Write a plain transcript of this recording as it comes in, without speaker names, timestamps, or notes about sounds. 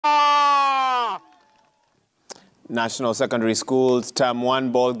National Secondary Schools Term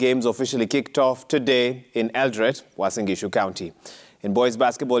 1 ball games officially kicked off today in Eldoret, Uasin Gishu County. In boys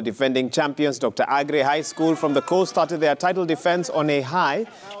basketball, defending champions Dr. Agre High School from the coast started their title defense on a high,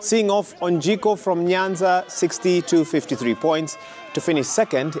 seeing off Onjiko from Nyanza 60-53 points to finish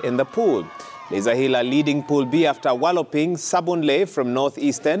second in the pool. Lezahila leading Pool B after walloping Sabonle from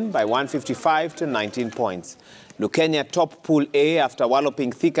Northeastern by 155 to 19 points. Lukenya top Pool A after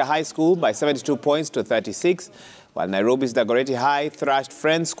walloping Thika High School by 72 points to 36, while Nairobi's Dagoretti High thrashed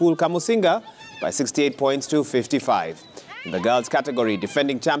Friends School Kamusinga by 68 points to 55. In the girls category,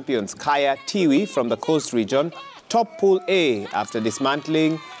 defending champions Kaya Tiwi from the Coast region top Pool A after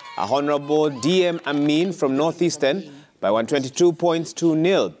dismantling a Honorable DM Amin from Northeastern by 122 points to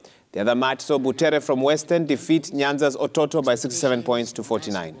 0. The other match saw Butere from Western defeat Nyanza's Ototo by 67 points to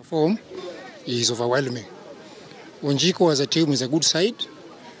 49. Form is overwhelming. Onjiko as a team is a good side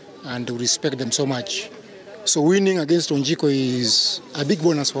and we respect them so much. So winning against Onjiko is a big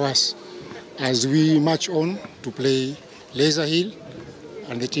bonus for us as we march on to play Laser Hill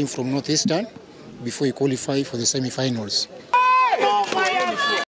and the team from Northeastern before we qualify for the semi-finals.